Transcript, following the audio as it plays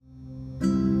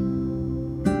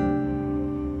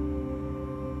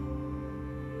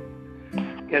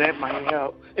Yeah, that might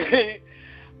help.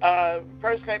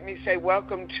 First, let me say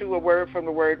welcome to A Word from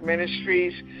the Word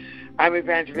Ministries. I'm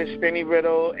Evangelist Benny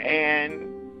Riddle, and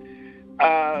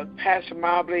Pastor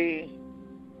Mobley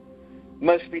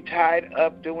must be tied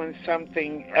up doing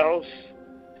something else.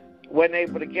 Wasn't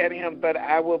able to get him, but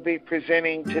I will be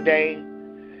presenting today.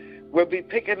 We'll be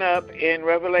picking up in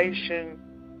Revelation,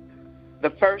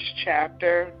 the first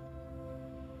chapter,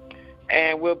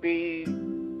 and we'll be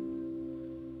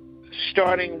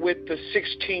starting with the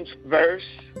 16th verse.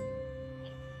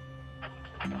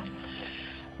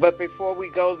 But before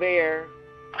we go there,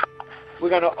 we're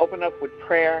going to open up with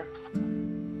prayer.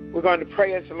 We're going to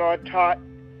pray as the Lord taught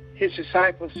his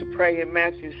disciples to pray in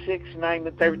Matthew 6, 9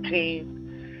 to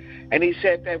 13. And he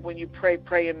said that when you pray,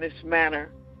 pray in this manner.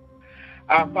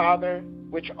 Our Father,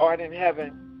 which art in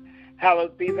heaven,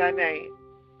 hallowed be thy name.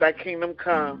 Thy kingdom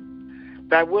come.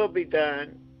 Thy will be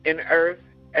done in earth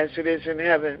as it is in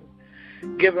heaven.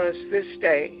 Give us this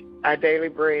day our daily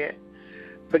bread.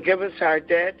 Forgive us our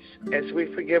debts as we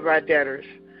forgive our debtors.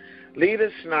 Lead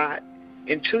us not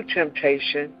into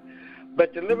temptation,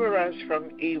 but deliver us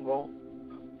from evil.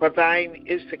 For thine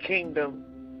is the kingdom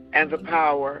and the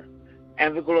power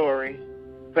and the glory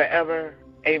forever.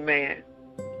 Amen.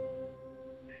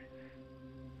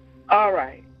 All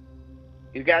right.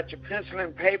 You got your pencil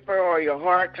and paper or your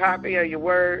hard copy or your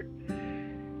word.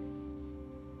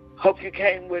 Hope you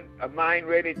came with a mind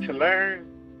ready to learn.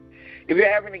 If you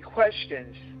have any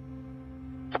questions,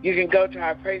 you can go to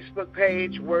our Facebook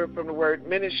page, Word from the Word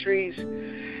Ministries,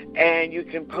 and you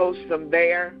can post them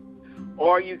there.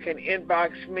 Or you can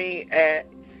inbox me at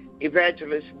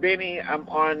Evangelist Benny. I'm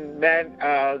on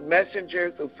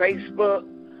Messenger through Facebook.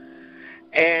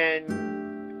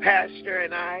 And Pastor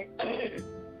and I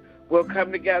will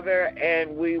come together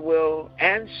and we will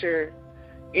answer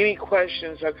any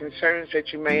questions or concerns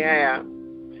that you may have.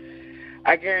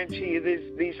 I guarantee you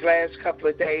these last couple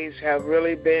of days have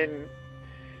really been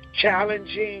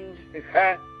challenging,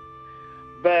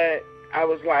 but I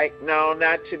was like, no,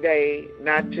 not today,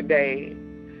 not today.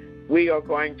 We are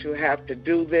going to have to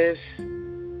do this.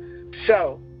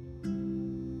 So,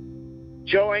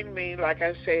 join me, like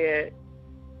I said,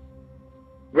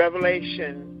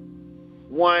 Revelation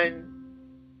 1,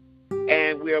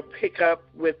 and we'll pick up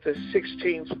with the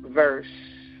 16th verse.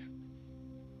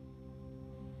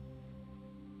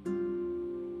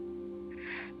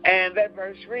 And that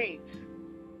verse reads,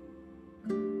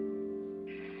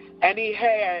 and he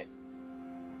had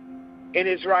in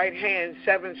his right hand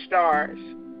 7 stars,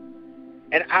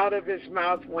 and out of his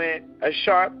mouth went a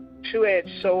sharp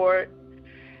 2-edged sword,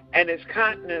 and his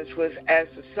countenance was as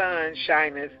the sun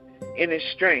shineth in his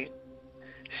strength.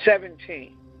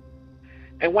 17.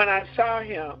 And when I saw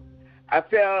him, I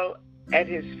fell at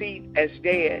his feet as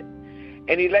dead.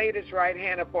 And he laid his right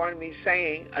hand upon me,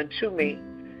 saying unto me,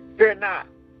 fear not,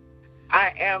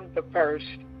 I am the first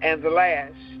and the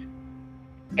last.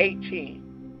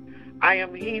 18. I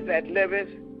am he that liveth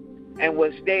and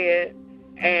was dead,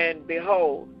 and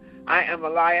behold, I am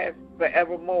alive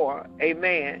forevermore.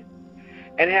 Amen.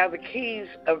 And have the keys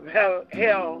of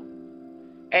hell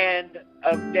and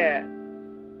of death.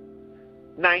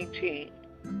 19.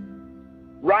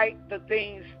 Write the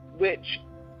things which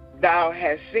thou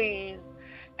hast seen,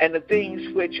 and the things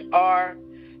which are,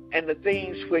 and the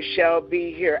things which shall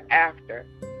be hereafter.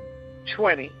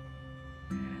 20.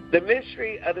 The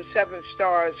mystery of the 7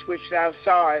 stars which thou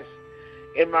sawest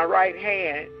in my right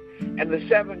hand, and the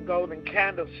 7 golden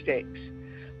candlesticks.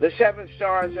 The 7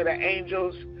 stars are the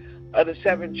angels of the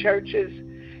 7 churches,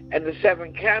 and the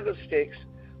 7 candlesticks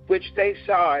which thou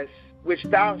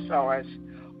sawest,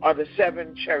 are the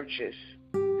 7 churches.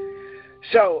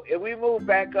 So, if we move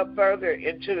back up further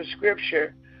into the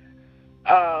scripture,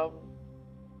 I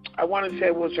want to say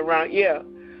it was around,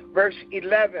 verse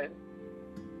 11.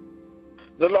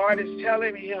 The Lord is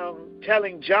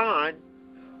telling John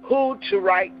who to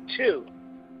write to.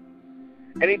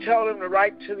 And he told him to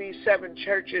write to these 7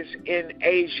 churches in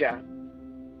Asia.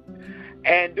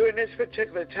 And during this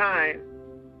particular time,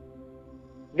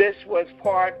 this was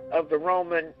part of the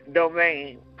Roman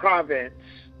domain, province,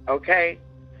 okay?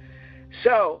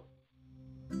 So,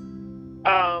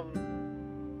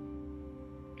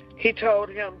 he told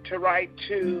him to write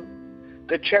to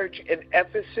the church in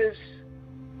Ephesus,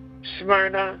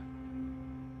 Smyrna,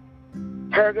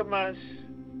 Pergamos,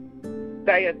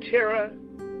 Thyatira,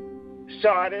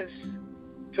 Sardis,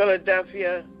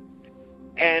 Philadelphia,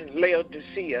 and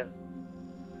Laodicea.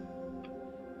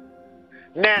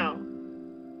 Now,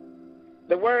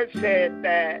 the word said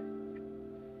that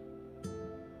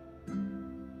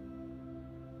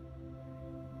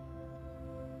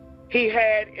He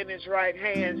had in his right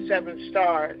hand 7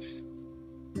 stars.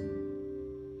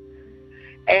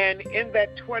 And in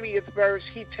that 20th verse,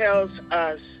 he tells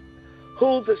us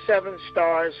who the 7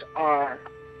 stars are.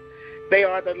 They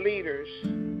are the leaders,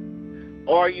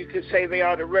 or you could say they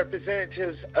are the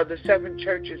representatives of the 7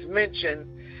 churches mentioned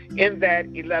in that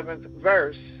 11th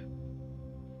verse.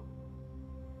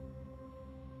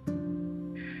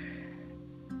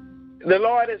 The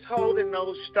Lord is holding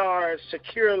those stars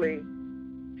securely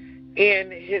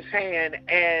in his hand,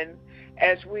 and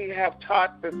as we have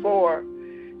taught before,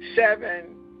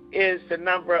 7 is the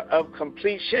number of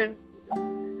completion.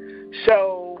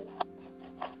 So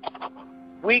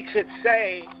we could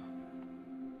say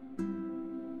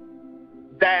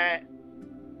that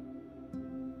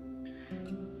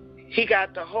he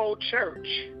got the whole church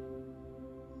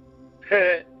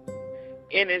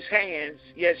in his hands.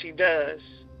 Yes, he does.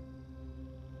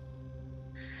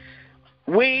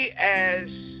 We as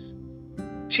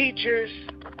teachers,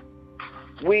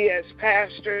 we as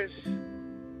pastors,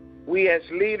 we as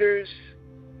leaders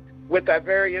with our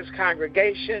various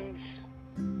congregations,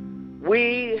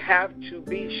 we have to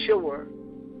be sure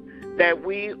that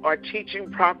we are teaching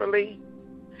properly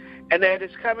and that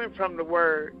it's coming from the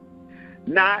Word,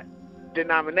 not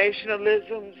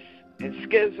denominationalisms and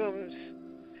schisms,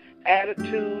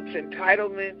 attitudes,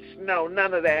 entitlements. No,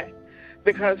 none of that,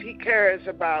 because he cares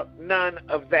about none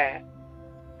of that.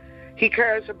 He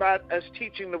cares about us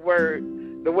teaching the Word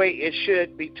the way it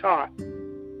should be taught.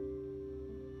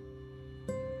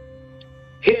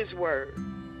 His Word,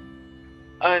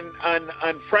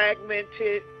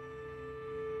 unfragmented,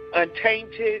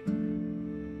 untainted,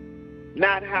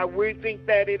 not how we think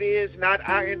that it is, not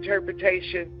our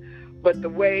interpretation, but the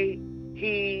way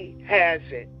he has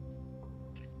it.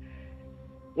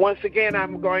 Once again,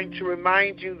 I'm going to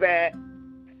remind you that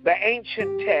the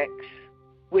ancient text,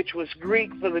 which was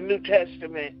Greek for the New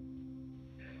Testament,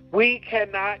 we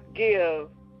cannot give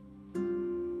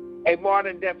a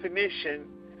modern definition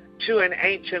to an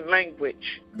ancient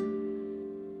language.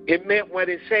 It meant what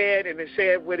it said, and it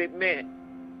said what it meant.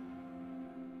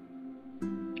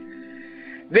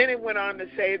 Then it went on to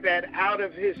say that out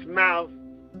of his mouth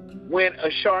went a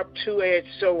sharp 2-edged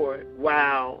sword.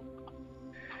 Wow.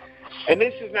 And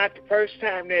this is not the first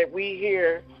time that we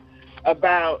hear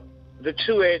about the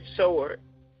 2-edged sword.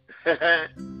 The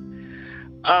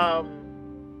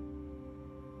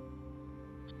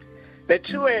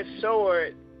 2-edged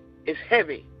sword is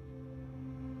heavy,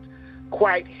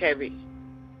 quite heavy.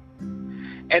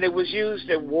 And it was used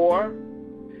in war,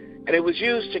 and it was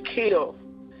used to kill.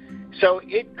 So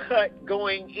it cut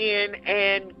going in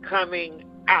and coming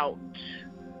out.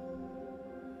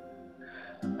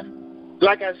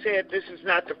 Like I said, this is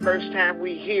not the first time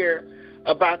we hear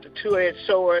about the 2-edged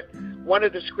sword. One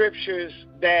of the scriptures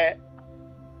that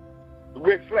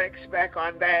reflects back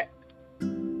on that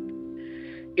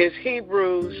is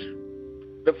Hebrews,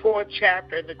 the 4th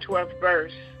chapter, the 12th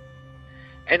verse.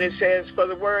 And it says, "For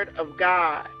the word of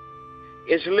God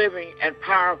is living and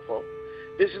powerful."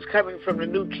 This is coming from the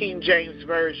New King James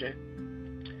Version.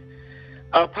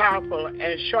 Powerful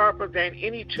and sharper than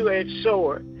any 2-edged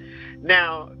sword.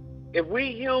 Now, if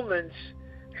we humans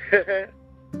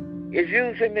is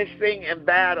using this thing in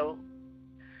battle,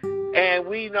 and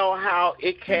we know how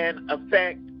it can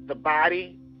affect the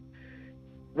body,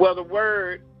 well, the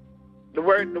word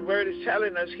is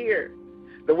telling us here,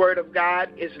 the word of God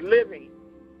is living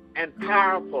and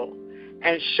powerful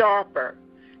and sharper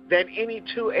than any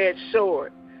 2-edged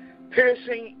sword,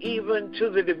 piercing even to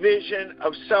the division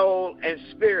of soul and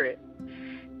spirit,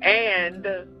 and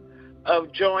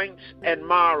of joints and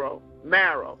marrow,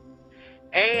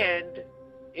 and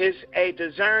is a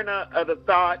discerner of the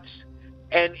thoughts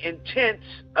and intents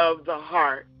of the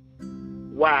heart.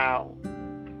 Wow.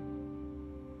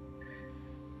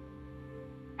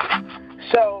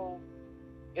 So,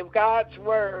 if God's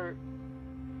word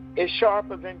is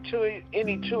sharper than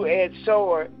any 2-edged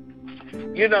sword,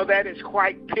 you know that is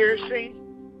quite piercing.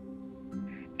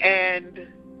 And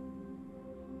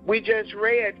we just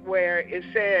read where it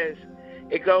says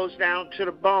it goes down to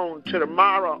the bone, to the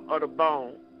marrow of the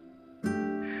bone.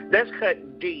 That's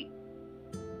cutting deep.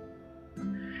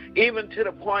 Even to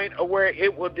the point of where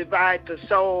it will divide the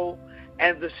soul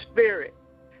and the spirit.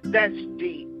 That's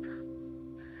deep.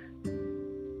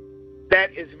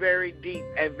 That is very deep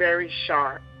and very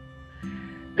sharp.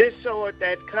 This sword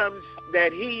that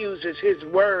he uses, his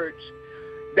words,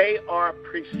 they are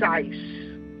precise.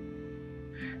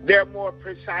 They're more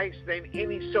precise than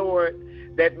any sword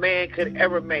that man could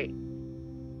ever make.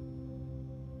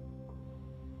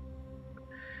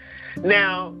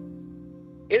 Now,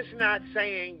 it's not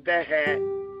saying that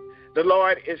the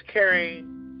Lord is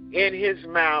carrying in his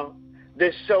mouth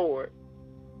this sword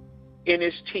in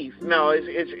his teeth. No,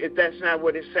 that's not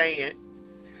what it's saying.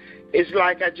 It's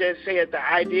like I just said, the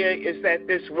idea is that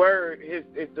this word,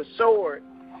 the sword,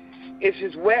 is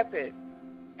his weapon.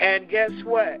 And guess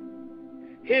what?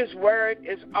 His word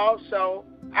is also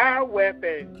our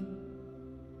weapon.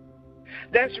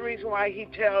 That's the reason why he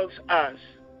tells us,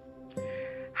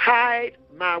 hide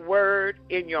my word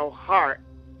in your heart.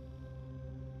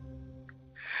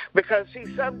 Because, see,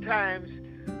 sometimes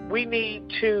we need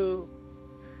to,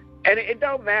 and it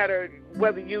don't matter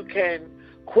whether you can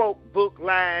quote book,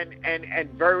 line, and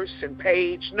verse and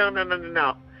page. No.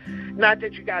 Not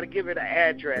that you got to give it an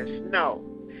address. No.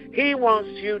 He wants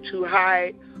you to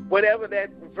hide whatever that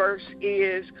verse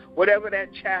is, whatever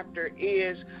that chapter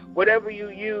is, whatever you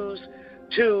use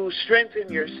to strengthen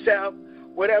yourself,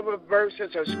 whatever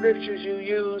verses or scriptures you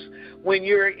use when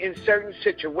you're in certain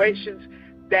situations.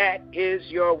 That is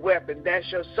your weapon. That's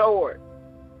your sword.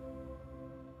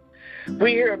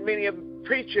 We hear many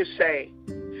preachers say,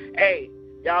 hey,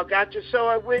 y'all got your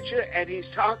sword with you? And he's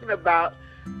talking about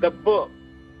the book,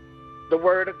 the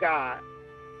Word of God,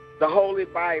 the Holy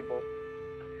Bible,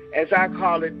 as I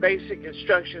call it, basic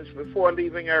instructions before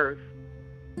leaving earth.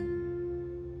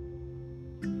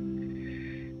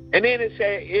 And then it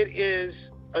said it is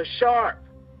a sharp,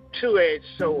 two-edged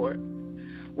sword.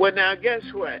 Well, now, guess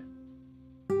what?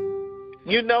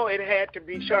 You know it had to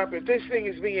be sharp. If this thing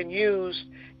is being used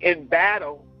in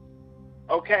battle,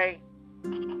 okay,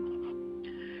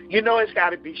 you know it's got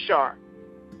to be sharp.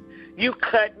 You're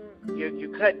cutting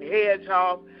heads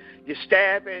off, you're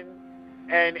stabbing,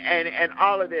 and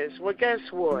all of this. Well, guess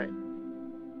what?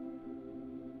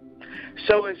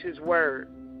 So is his word.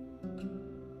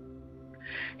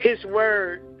 His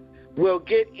word will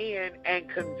get in and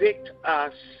convict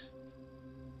us.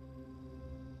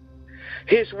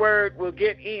 His word will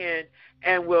get in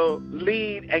and will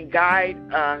lead and guide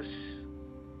us.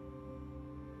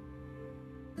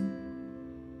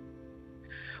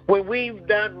 When we've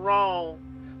done wrong,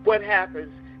 what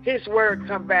happens? His word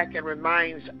comes back and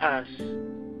reminds us.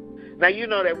 Now, you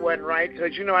know that wasn't right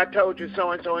because, you know, I told you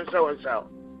so-and-so and so-and-so.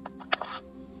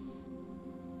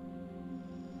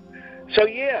 So,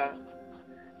 yeah,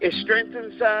 it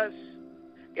strengthens us.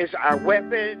 It's our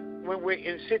weapon when we're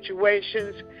in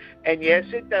situations. And, yes,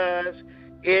 it does.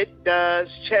 It does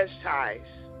chastise.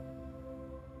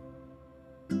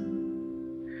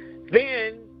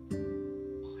 Then,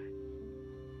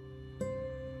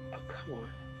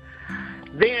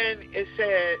 then it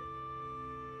said,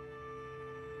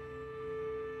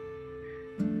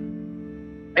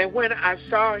 and when I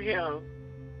saw him,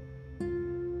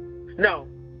 no,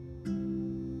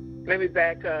 let me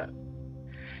back up.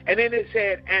 And then it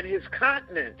said, and his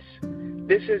countenance,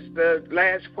 this is the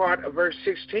last part of verse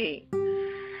 16,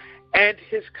 and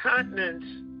his countenance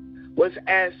was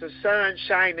as the sun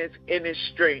shineth in his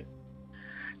strength.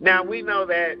 Now we know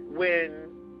that when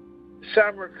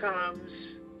summer comes,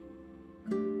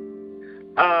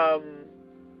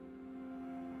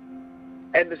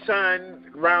 and the sun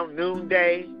around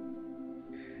noonday,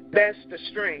 that's the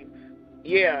strength.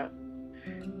 Yeah,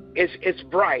 it's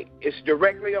bright. It's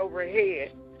directly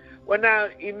overhead. Well, now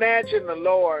imagine the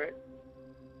Lord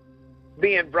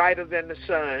being brighter than the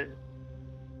sun.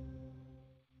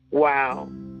 Wow,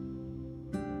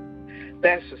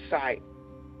 that's a sight.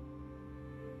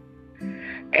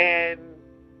 And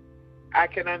I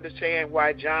can understand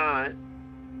why John,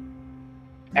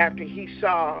 after he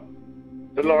saw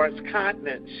the Lord's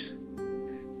countenance,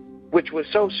 which was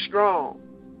so strong,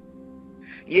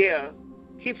 yeah,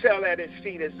 he fell at his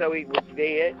feet as though he was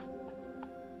dead.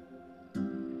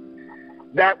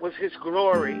 That was his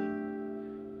glory.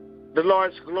 The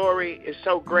Lord's glory is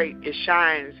so great, it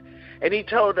shines. And he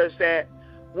told us that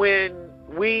when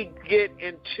we get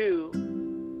into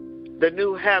the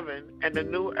new heaven and the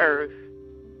new earth,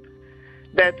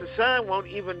 that the sun won't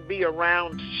even be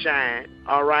around to shine,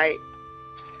 all right?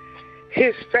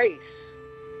 His face,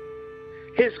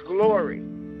 his glory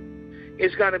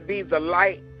is going to be the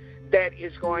light that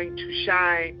is going to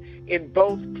shine in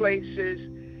both places.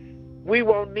 We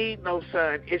won't need no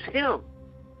sun. It's him.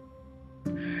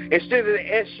 Instead of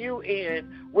the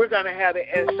S-U-N, we're going to have the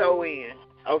S-O-N,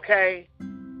 okay?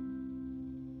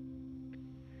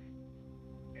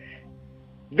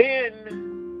 Then,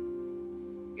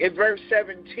 in verse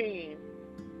 17,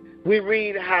 we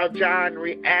read how John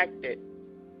reacted.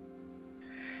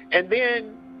 And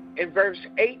then in verse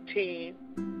 18,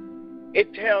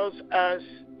 it tells us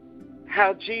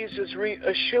how Jesus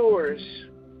reassures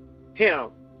him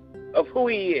of who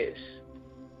he is.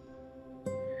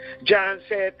 John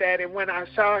said that, and when I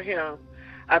saw him,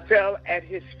 I fell at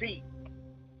his feet.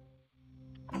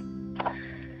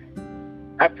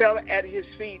 I fell at his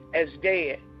feet as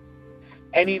dead.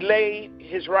 And he laid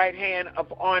his right hand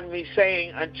upon me,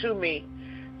 saying unto me,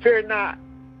 Fear not,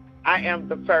 I am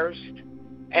the first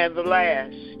and the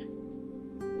last.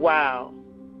 Wow.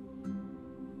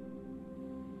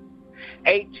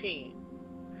 18.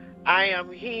 I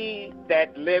am he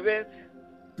that liveth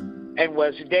and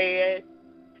was dead,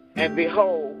 and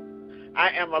behold,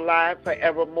 I am alive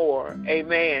forevermore.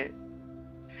 Amen.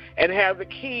 And have the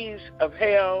keys of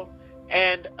hell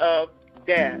and of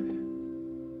death.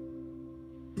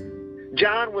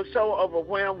 John was so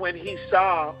overwhelmed when he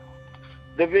saw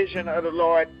the vision of the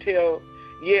Lord till,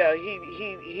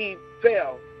 he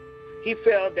fell. He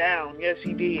fell down. Yes,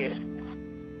 he did.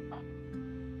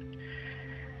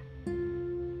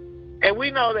 And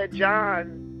we know that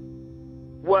John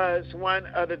was one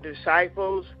of the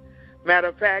disciples. Matter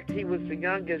of fact, he was the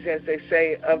youngest, as they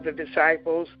say, of the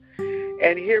disciples.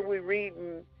 And here we're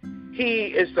reading, he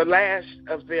is the last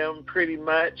of them pretty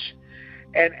much.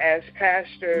 And as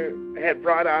Pastor had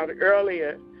brought out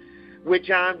earlier, with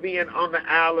John being on the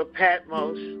Isle of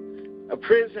Patmos, a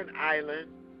prison island,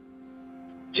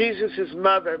 Jesus'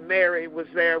 mother, Mary, was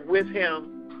there with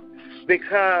him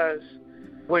because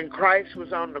when Christ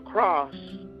was on the cross,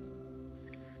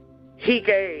 he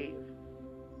gave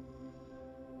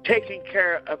taking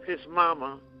care of his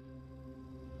mama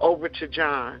over to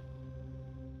John.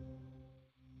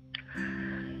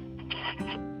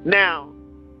 Now,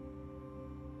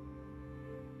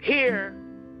 here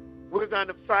we're going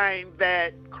to find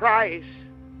that Christ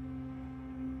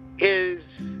is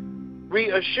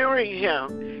reassuring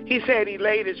him. He said he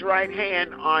laid his right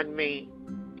hand on me.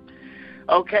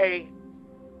 Okay,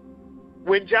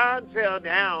 when John fell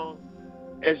down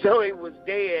as though he was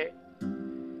dead,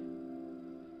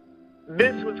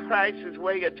 this was Christ's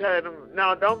way of telling him,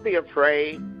 no, don't be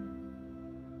afraid.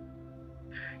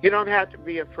 You don't have to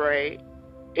be afraid.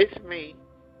 It's me.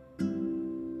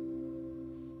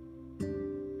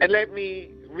 And let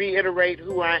me reiterate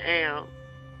who I am.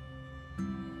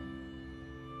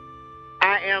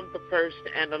 I am the first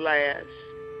and the last.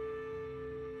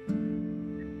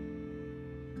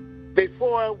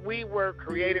 Before we were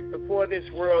created, before this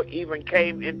world even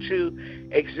came into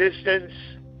existence,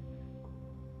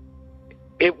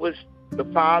 it was the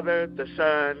Father, the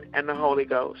Son, and the Holy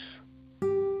Ghost.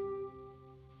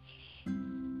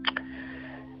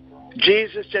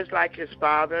 Jesus, just like his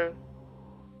Father,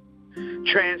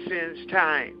 transcends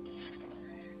time.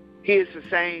 He is the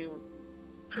same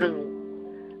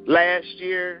last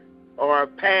year or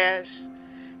past.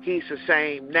 He's the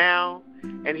same now,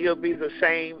 and he'll be the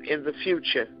same in the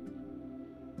future.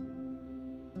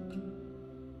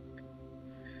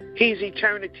 He's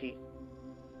eternity.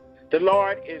 The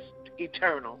Lord is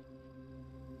eternal.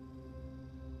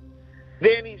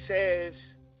 Then he says,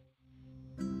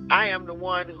 I am the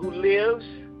one who lives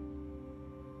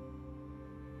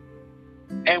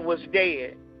and was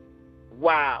dead.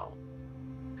 Wow.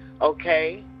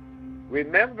 Okay.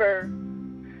 Remember,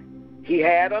 he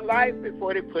had a life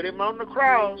before they put him on the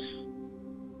cross.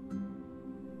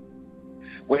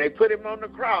 When they put him on the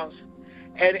cross,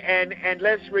 and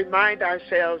let's remind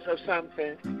ourselves of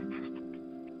something.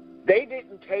 They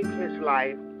didn't take his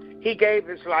life. He gave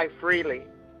his life freely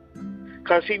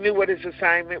because he knew what his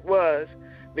assignment was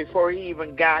before he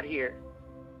even got here.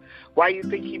 Why do you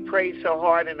think he prayed so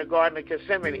hard in the Garden of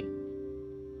Gethsemane?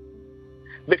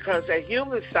 Because the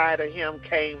human side of him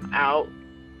came out.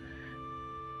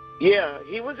 Yeah,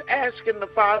 he was asking the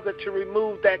Father to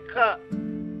remove that cup.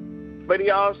 But he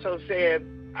also said,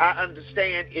 I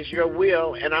understand it's your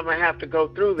will and I'm going to have to go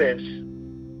through this.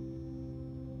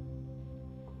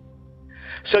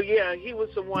 So yeah, he was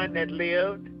the one that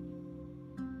lived.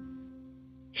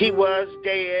 He was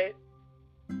dead.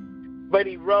 But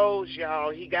he rose,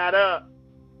 y'all. He got up.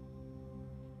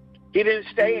 He didn't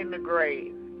stay in the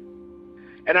grave.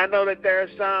 And I know that there are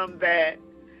some that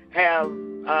have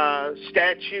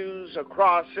statues or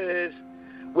crosses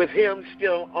with him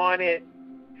still on it.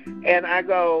 And I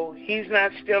go, he's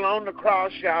not still on the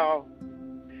cross, y'all.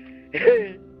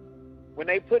 When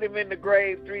they put him in the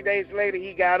grave 3 days later,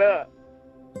 he got up.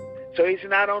 So he's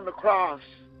not on the cross.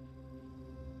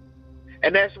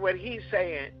 And that's what he's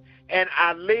saying. And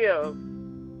I live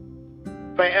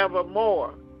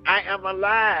forevermore. I am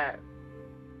alive.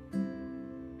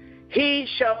 He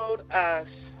showed us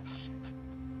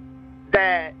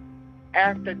that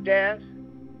after death,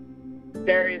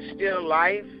 there is still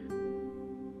life.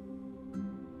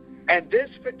 And this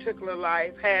particular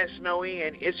life has no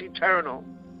end. It's eternal.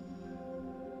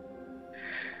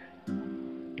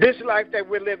 This life that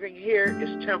we're living here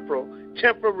is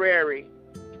temporary.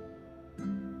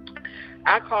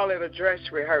 I call it a dress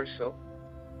rehearsal.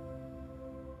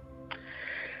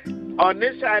 On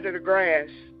this side of the grass,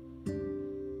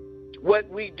 what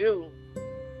we do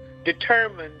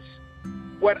determines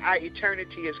what our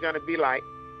eternity is going to be like.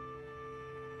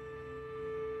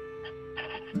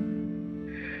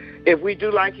 If we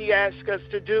do like he asks us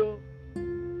to do,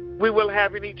 we will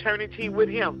have an eternity with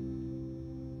him.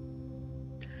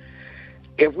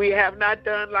 If we have not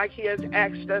done like he has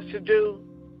asked us to do,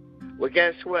 well,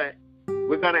 guess what?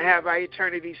 We're going to have our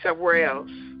eternity somewhere else.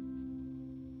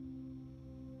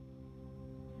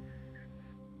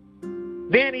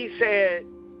 Then he said,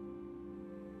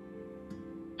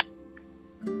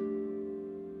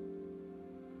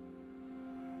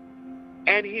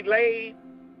 and he laid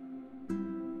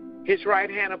his right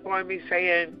hand upon me,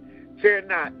 saying, fear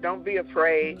not, don't be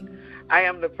afraid. I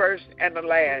am the first and the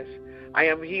last. I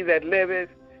am he that liveth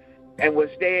and was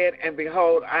dead, and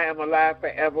behold, I am alive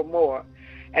forevermore,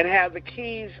 and have the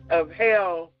keys of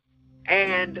hell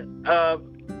and of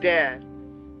death.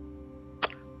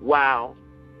 Wow.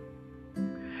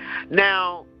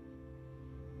 Now,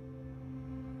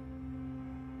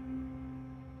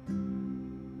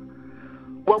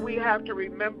 what we have to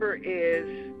remember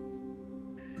is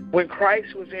when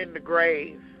Christ was in the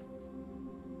grave,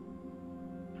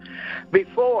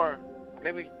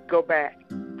 let me go back.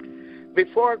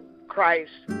 Before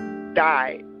Christ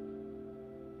died,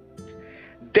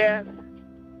 death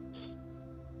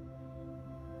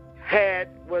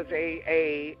was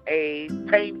a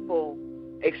painful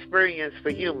experience for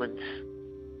humans.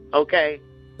 Okay?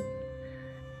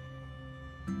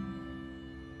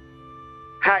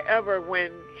 However,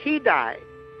 when he died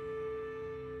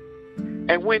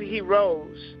and when he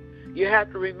rose, you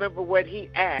have to remember what he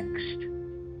asked.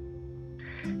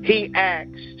 He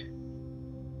asked,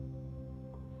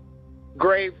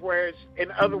 grave, where's,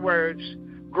 in other words,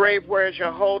 grave, where's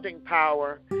your holding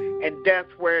power, and death,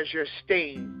 where's your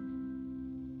sting?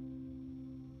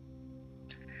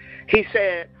 He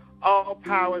said, all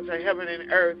powers of heaven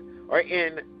and earth are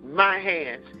in my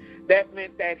hands. That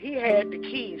meant that he had the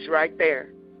keys right there.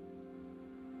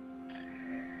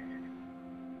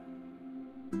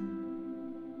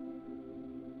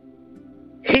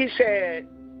 He said,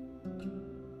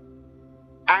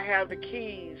 I have the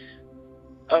keys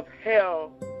of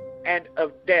hell and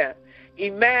of death.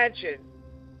 Imagine,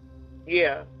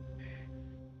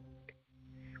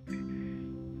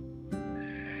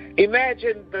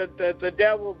 imagine the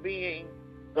devil being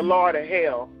the Lord of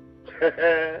hell.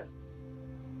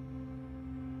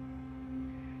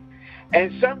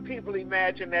 And some people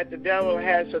imagine that the devil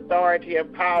has authority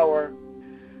and power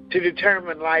to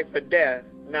determine life or death.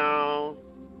 No.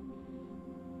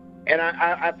 And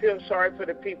I feel sorry for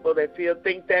the people that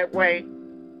think that way,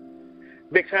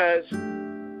 because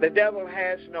the devil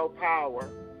has no power.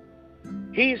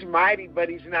 He's mighty, but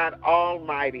he's not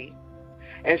almighty.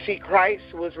 And see,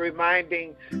 Christ was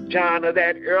reminding John of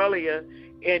that earlier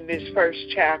in this first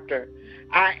chapter.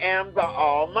 I am the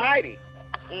Almighty.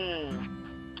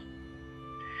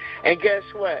 And guess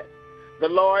what? The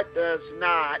Lord does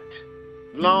not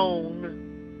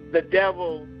loan the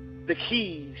devil the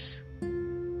keys.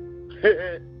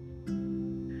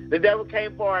 The devil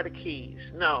can't borrow the keys.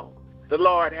 No, the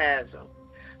Lord has them.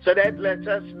 So that lets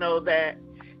us know that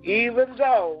even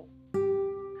though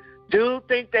dude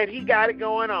think that he got it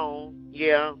going on,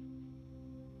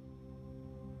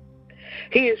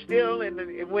 he is still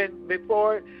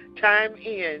before time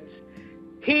ends,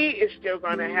 he is still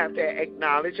going to have to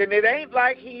acknowledge, and it ain't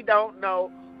like he don't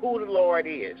know who the Lord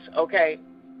is, okay?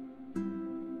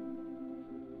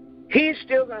 He's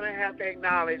still going to have to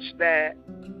acknowledge that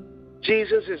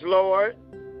Jesus is Lord,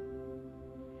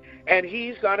 and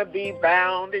he's going to be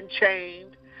bound and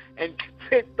chained and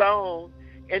thrown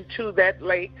into that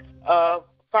lake of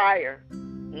fire.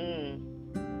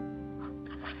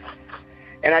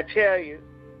 And I tell you,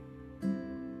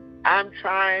 I'm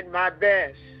trying my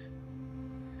best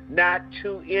not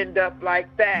to end up like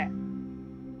that,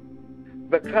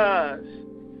 because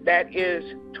that is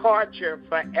torture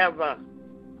forever.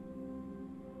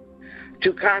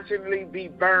 To constantly be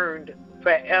burned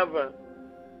forever.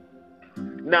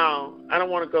 No, I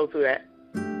don't want to go through that.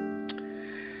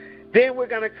 Then we're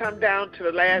going to come down to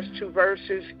the last two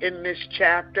verses in this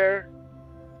chapter.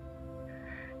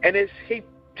 And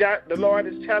the Lord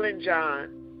is telling John,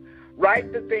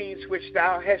 write the things which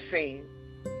thou hast seen,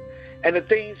 and the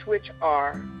things which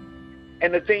are,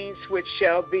 and the things which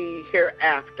shall be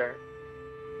hereafter.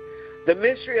 The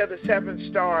mystery of the 7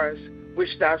 stars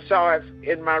which thou sawest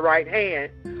in my right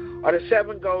hand are the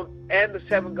seven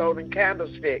golden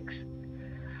candlesticks.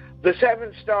 The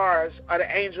 7 stars are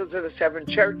the angels of the 7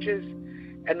 churches,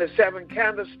 and the 7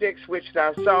 candlesticks which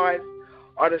thou sawest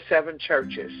are the 7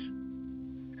 churches.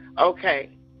 Okay.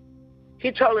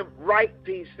 He told him, write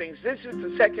these things. This is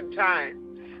the second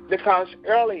time, because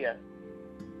earlier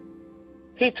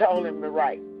he told him to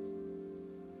write.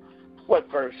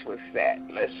 What verse was that?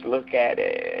 Let's look at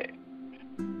it.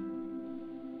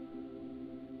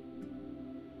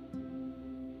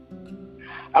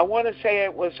 I want to say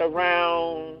it was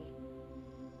around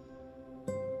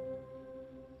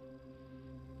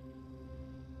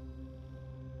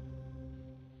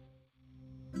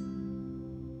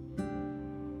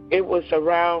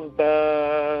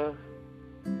the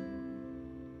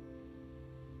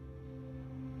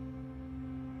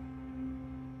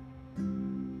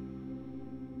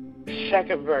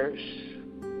second verse,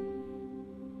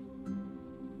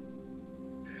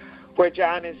 where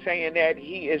John is saying that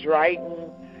he is writing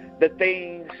the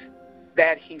things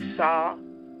that he saw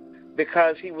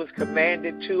because he was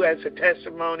commanded to as a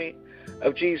testimony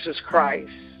of Jesus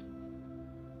Christ.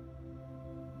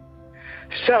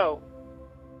 So,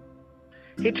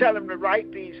 he told him to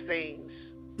write these things.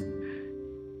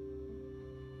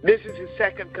 This is his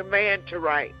second command to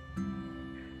write.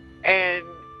 And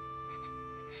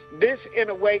this, in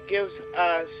a way, gives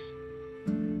us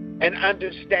an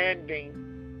understanding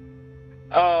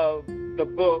of the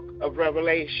book of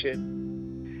Revelation.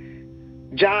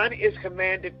 John is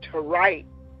commanded to write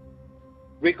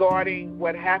regarding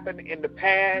what happened in the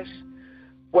past,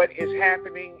 what is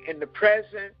happening in the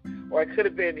present, or it could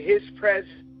have been his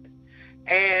present,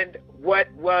 and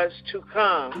what was to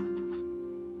come.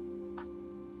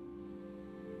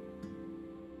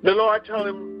 The Lord told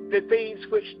him the things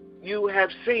which you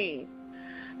have seen.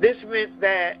 This meant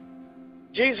that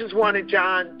Jesus wanted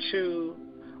John to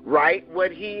write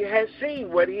what he had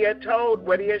seen, what he had told,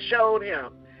 what he had showed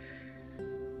him.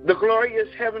 The glorious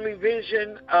heavenly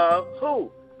vision of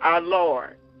who? Our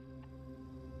Lord.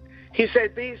 He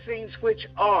said these things which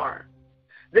are.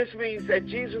 This means that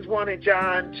Jesus wanted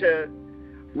John to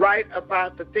write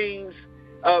about the things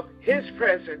of his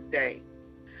present day,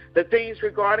 the things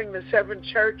regarding the 7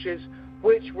 churches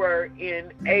which were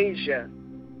in Asia.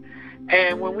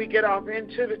 And when we get off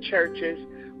into the churches,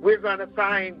 we're going to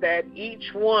find that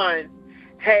each one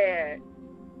had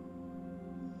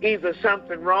either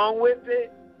something wrong with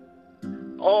it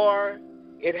or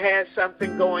it had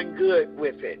something going good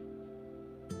with it.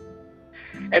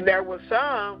 And there were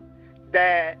some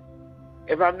that,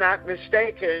 if I'm not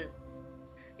mistaken,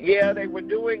 yeah, they were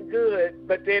doing good,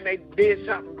 but then they did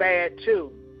something bad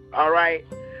too, all right?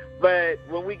 But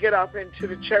when we get off into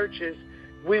the churches,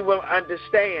 we will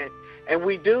understand. And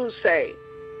we do say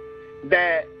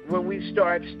that when we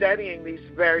start studying these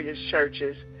various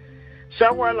churches,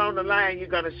 somewhere along the line, you're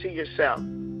going to see yourself.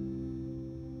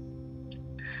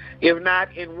 If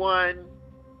not in one,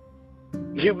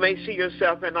 you may see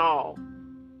yourself in all.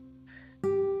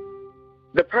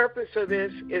 The purpose of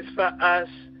this is for us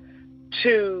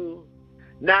to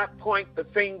not point the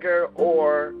finger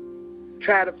or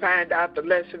try to find out the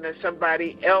lesson that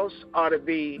somebody else ought to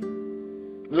be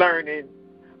learning,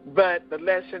 but the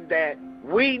lesson that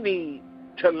we need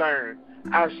to learn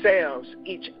ourselves,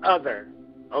 each other,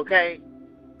 okay?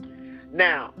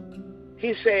 Now,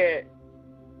 he said,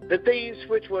 the things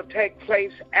which will take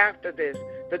place after this,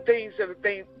 the things that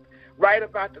are right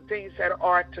about the things that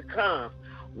are to come.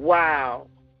 Wow.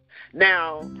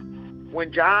 Now,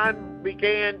 when John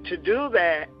began to do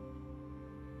that,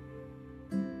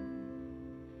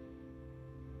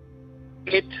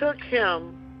 it took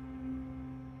him,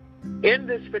 in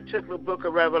this particular book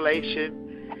of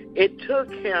Revelation, it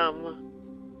took him,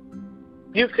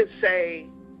 you could say,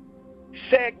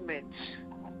 segments.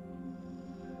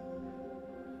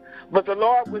 But the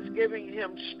Lord was giving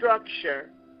him structure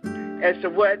as to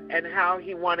what and how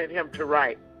he wanted him to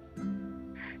write.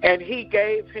 And he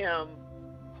gave him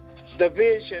the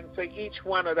vision for each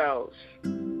one of those.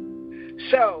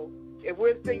 So, if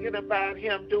we're thinking about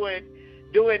him doing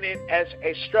it as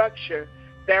a structure,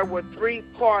 there were 3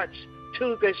 parts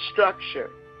to this structure.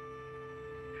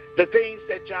 The things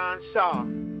that John saw,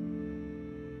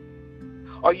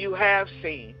 or you have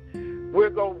seen.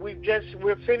 We're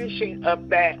finishing up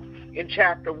that in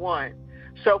chapter 1.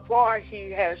 So far, he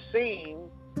has seen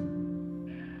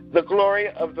the glory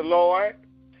of the Lord.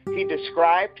 He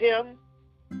described him,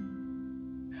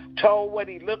 told what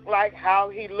he looked like, how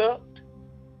he looked.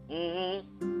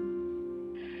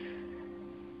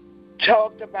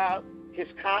 Talked about his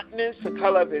countenance, the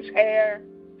color of his hair,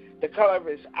 the color of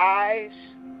his eyes.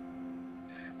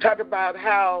 Talked about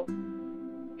how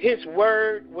His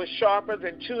word was sharper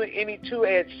than any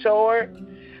two-edged sword.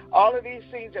 All of these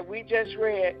things that we just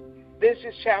read, this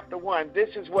is chapter 1. This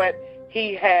is what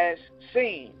he has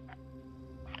seen.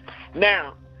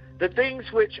 Now, the things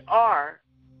which are,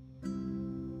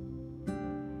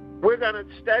 we're going to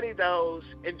study those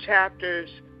in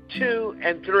chapters 2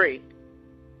 and 3.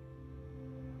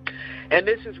 And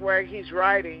this is where he's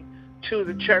writing to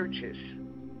the churches.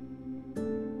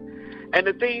 And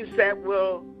the things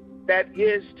that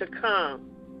is to come.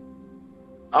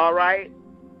 All right?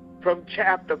 From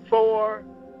chapter 4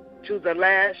 to the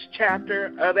last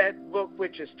chapter of that book,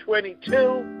 which is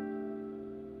 22,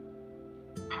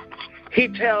 he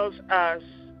tells us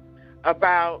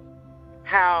about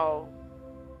how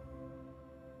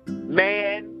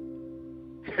man,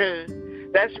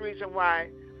 that's the reason why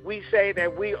we say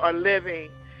that we are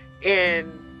living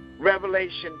in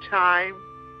Revelation time,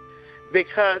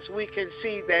 because we can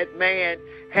see that man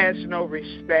has no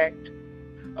respect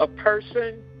of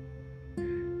person,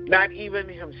 not even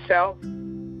himself.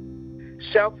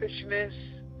 Selfishness,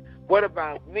 what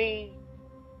about me?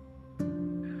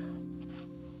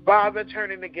 Father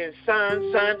turning against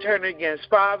son, son turning against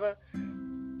father,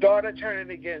 daughter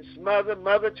turning against mother,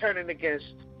 mother turning against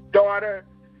daughter,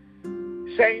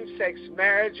 same-sex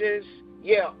marriages,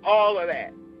 all of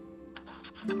that.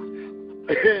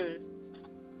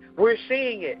 We're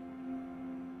seeing it.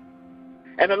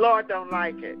 And the Lord don't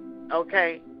like it,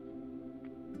 okay?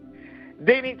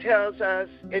 Then he tells us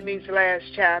in these last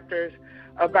chapters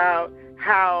about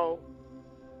how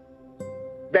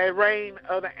the reign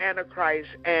of the Antichrist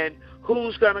and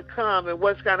who's going to come and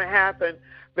what's going to happen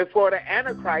before the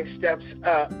Antichrist steps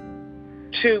up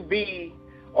to be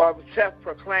or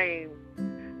self-proclaim,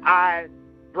 I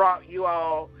brought you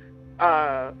all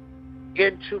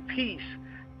into peace.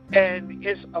 And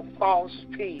it's a false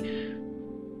peace.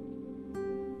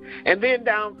 And then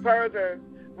down further,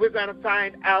 we're going to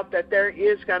find out that there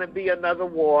is going to be another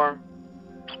war.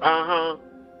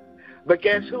 But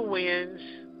guess who wins?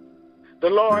 The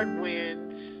Lord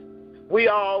wins. We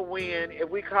all win if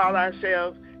we call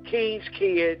ourselves King's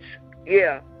kids.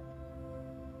 Yeah.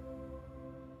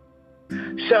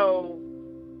 So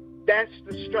that's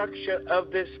the structure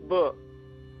of this book.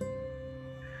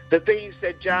 The things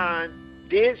that John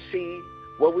did see,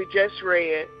 what we just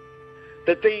read,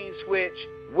 the things which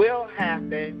will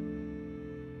happen,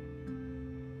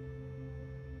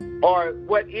 or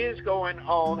what is going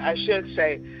on, I should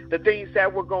say, the things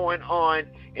that were going on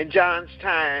in John's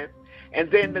time, and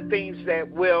then the things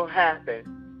that will happen.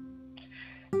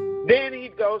 Then he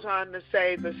goes on to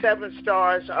say the 7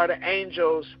 stars are the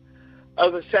angels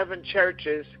of the 7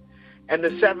 churches, and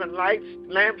the 7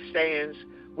 lampstands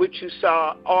which you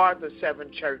saw are the 7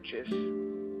 churches.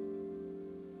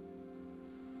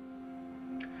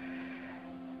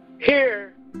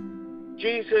 Here,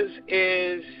 Jesus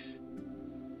is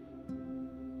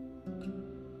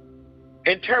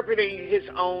interpreting his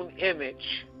own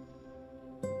image.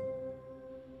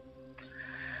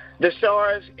 The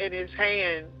stars in his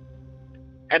hand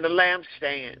and the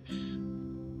lampstands.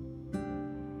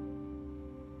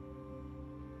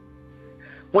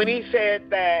 When he said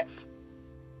that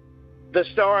the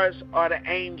stars are the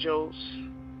angels,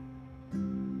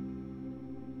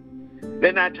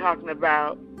 they're not talking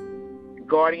about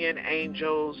guardian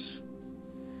angels.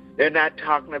 They're not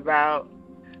talking about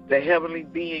the heavenly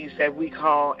beings that we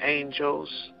call angels.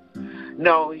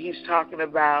 No, he's talking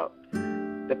about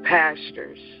the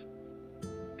pastors,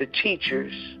 the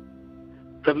teachers,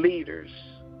 the leaders.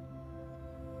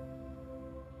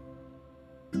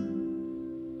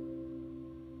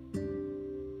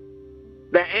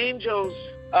 The angels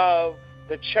of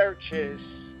the churches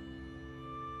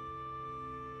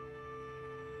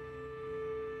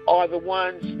are the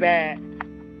ones that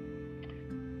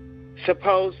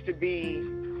supposed to be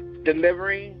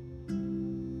delivering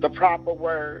the proper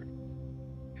word.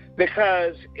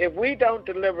 Because if we don't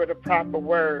deliver the proper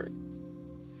word,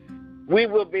 we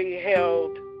will be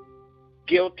held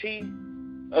guilty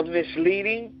of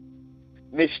misleading,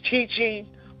 misteaching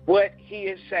what he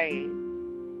is saying.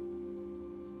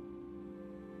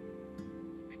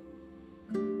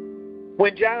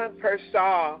 When John first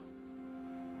saw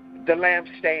the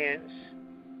lampstands,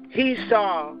 he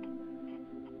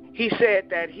said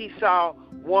that he saw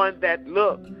one that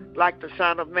looked like the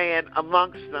Son of Man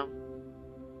amongst them.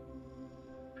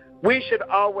 We should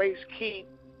always keep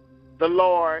the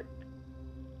Lord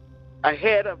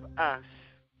ahead of us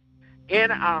in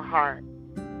our heart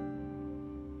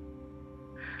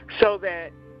so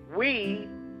that we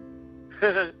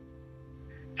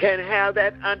can have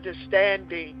that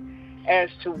understanding as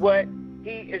to what he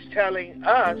is telling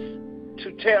us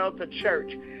to tell the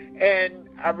church. And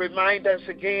I remind us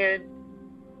again,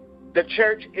 the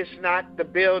church is not the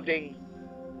building.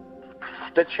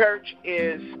 The church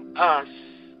is us.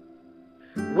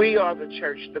 We are the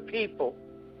church, the people.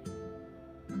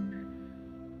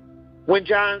 When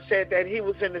John said that he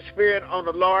was in the Spirit on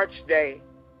the Lord's Day,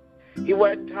 he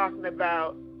wasn't talking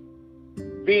about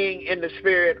being in the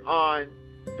Spirit on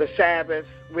the Sabbath,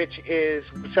 which is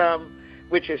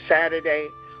Saturday,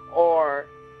 or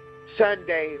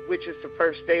Sunday, which is the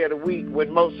first day of the week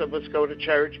when most of us go to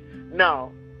church.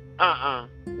 No.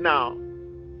 No.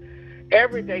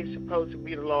 Every day is supposed to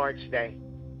be the Lord's Day.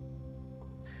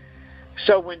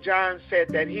 So when John said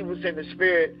that he was in the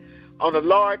Spirit on the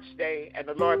Lord's Day and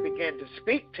the Lord began to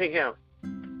speak to him,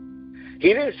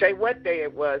 he didn't say what day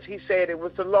it was. He said it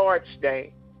was the Lord's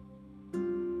Day.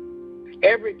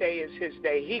 Every day is his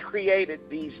day. He created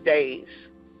these days.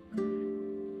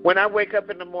 When I wake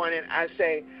up in the morning, I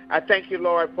say, I thank you,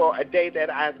 Lord, for a day that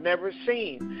I've never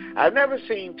seen. I've never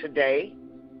seen today.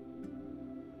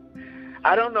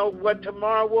 I don't know what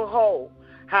tomorrow will hold.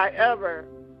 However,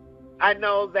 I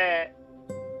know that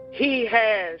he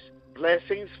has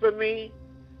blessings for me.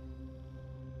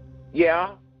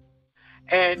 Yeah.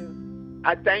 And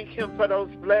I thank him for those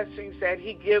blessings that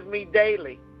he gives me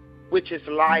daily, which is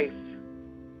life.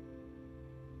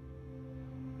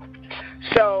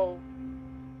 So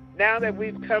now that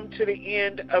we've come to the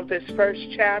end of this first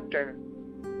chapter,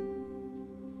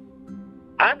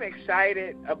 I'm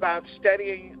excited about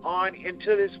studying on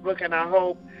into this book, and I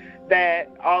hope that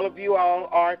all of you all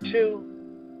are too,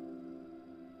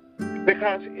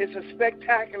 because it's a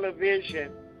spectacular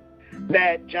vision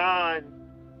that John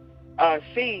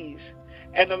sees.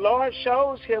 And the Lord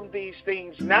shows him these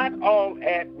things not all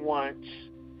at once,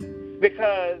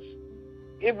 because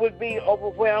it would be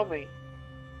overwhelming.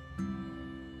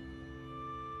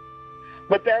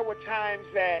 But there were times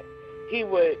that he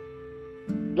would,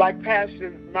 like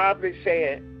Pastor Mobley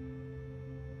said,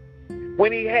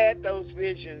 when he had those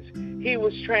visions, he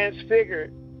was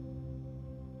transfigured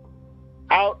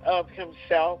out of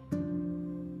himself.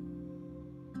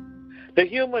 The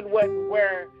human wasn't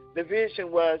where the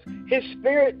vision was. His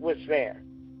spirit was there.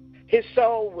 His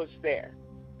soul was there.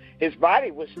 His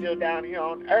body was still down here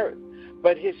on earth,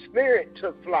 but his spirit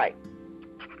took flight.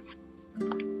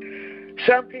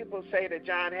 Some people say that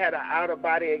John had an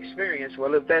out-of-body experience.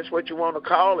 Well, if that's what you want to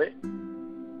call it.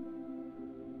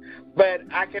 But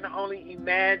I can only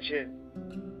imagine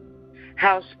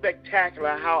how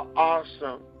spectacular, how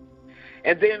awesome.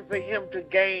 And then for him to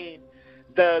gain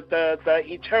the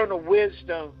eternal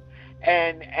wisdom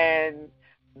and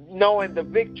knowing the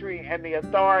victory and the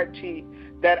authority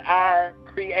that our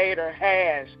Creator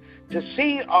has to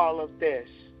see all of this.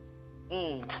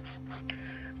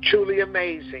 Truly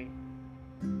amazing.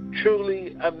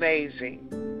 Truly amazing.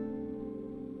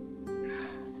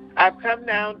 I've come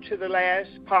now to the last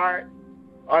part,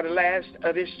 or the last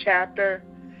of this chapter.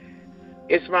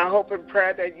 It's my hope and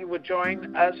prayer that you will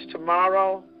join us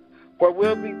tomorrow, where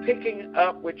we'll be picking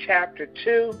up with chapter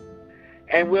 2,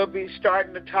 and we'll be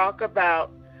starting to talk about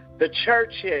the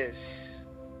churches.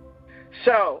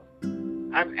 So,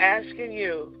 I'm asking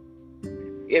you,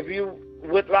 if you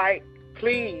would like,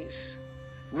 please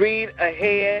read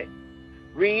ahead.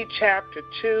 Read chapter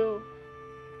 2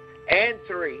 and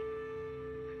 3,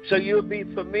 so you'll be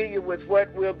familiar with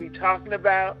what we'll be talking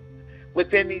about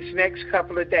within these next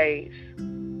couple of days.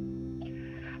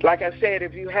 Like I said,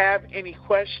 if you have any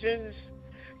questions,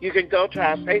 you can go to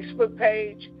our Facebook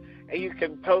page and you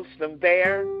can post them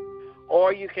there,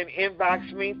 or you can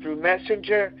inbox me through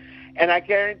Messenger, and I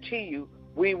guarantee you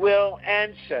we will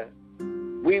answer.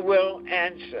 We will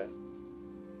answer.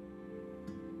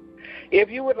 If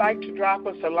you would like to drop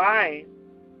us a line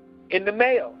in the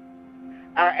mail,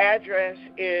 our address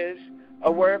is A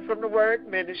Word from the Word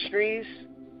Ministries,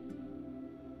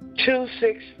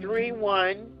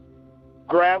 2631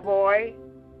 Gravois,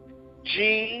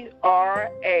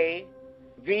 Gravois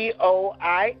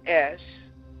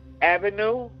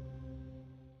Avenue,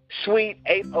 Suite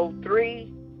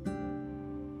 803,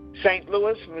 St.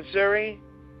 Louis, Missouri,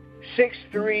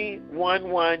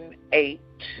 63118.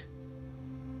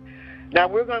 Now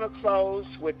we're going to close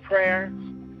with prayer.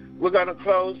 We're going to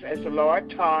close as the Lord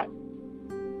taught.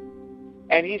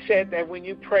 And he said that when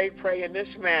you pray, pray in this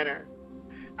manner.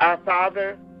 Our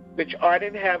Father, which art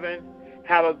in heaven,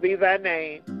 hallowed be thy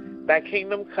name. Thy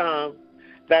kingdom come.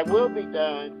 Thy will be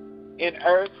done in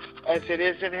earth as it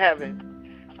is in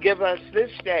heaven. Give us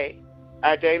this day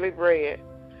our daily bread.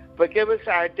 Forgive us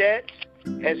our debts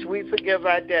as we forgive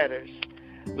our debtors.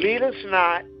 Lead us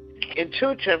not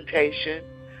into temptation,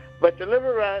 but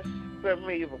deliver us from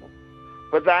evil.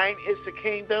 For thine is the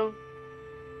kingdom,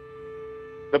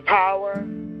 the power,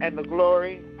 and the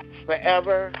glory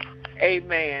forever.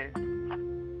 Amen.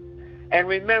 And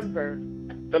remember,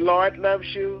 the Lord loves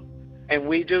you, and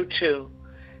we do too.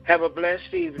 Have a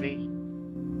blessed evening.